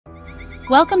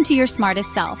Welcome to your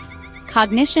smartest self,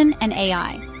 cognition and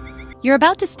AI. You're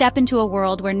about to step into a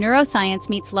world where neuroscience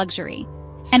meets luxury,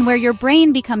 and where your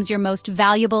brain becomes your most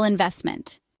valuable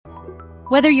investment.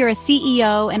 Whether you're a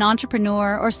CEO, an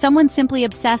entrepreneur, or someone simply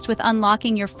obsessed with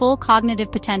unlocking your full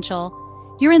cognitive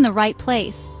potential, you're in the right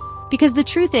place. Because the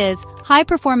truth is,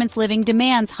 high-performance living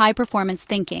demands high-performance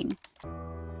thinking.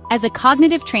 As a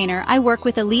cognitive trainer, I work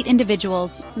with elite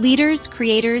individuals, leaders,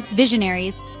 creators,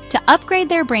 visionaries, to upgrade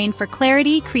their brain for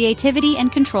clarity, creativity, and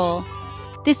control.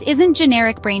 This isn't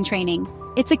generic brain training.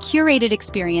 It's a curated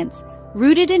experience,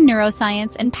 rooted in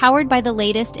neuroscience and powered by the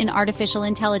latest in artificial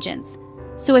intelligence.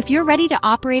 So if you're ready to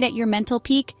operate at your mental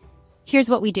peak, here's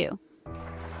what we do.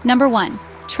 Number 1,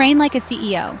 train like a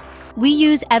CEO. We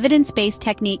use evidence-based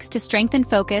techniques to strengthen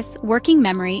focus, working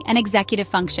memory, and executive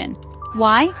function.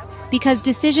 Why? Because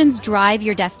decisions drive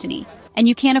your destiny, and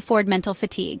you can't afford mental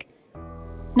fatigue.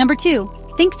 Number 2,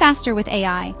 think faster with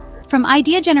AI. From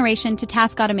idea generation to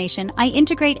task automation, I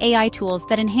integrate AI tools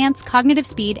that enhance cognitive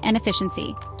speed and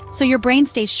efficiency, so your brain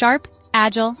stays sharp,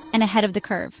 agile, and ahead of the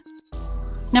curve.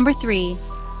 Number 3,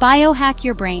 biohack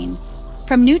your brain.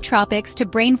 From nootropics to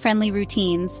brain-friendly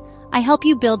routines, I help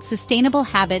you build sustainable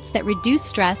habits that reduce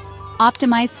stress,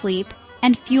 optimize sleep,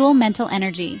 and fuel mental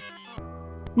energy.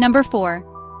 Number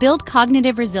 4, build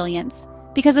cognitive resilience.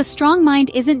 Because a strong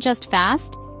mind isn't just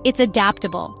fast, it's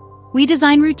adaptable. We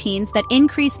design routines that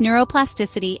increase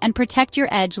neuroplasticity and protect your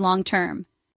edge long-term.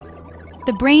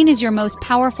 The brain is your most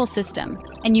powerful system,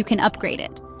 and you can upgrade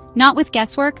it. Not with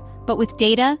guesswork, but with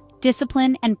data,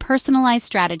 discipline, and personalized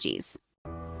strategies.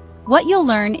 What you'll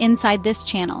learn inside this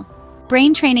channel: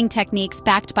 brain training techniques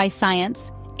backed by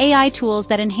science, AI tools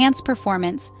that enhance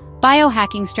performance,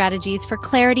 biohacking strategies for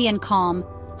clarity and calm,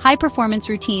 high-performance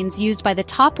routines used by the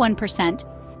top 1%,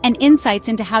 and insights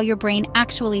into how your brain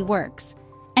actually works,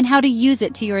 and how to use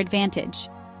it to your advantage.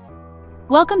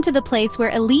 Welcome to the place where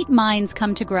elite minds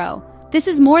come to grow. This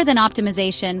is more than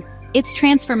optimization, it's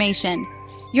transformation.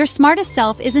 Your smartest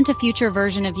self isn't a future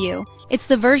version of you, it's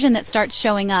the version that starts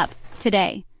showing up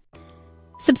today.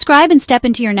 Subscribe and step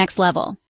into your next level.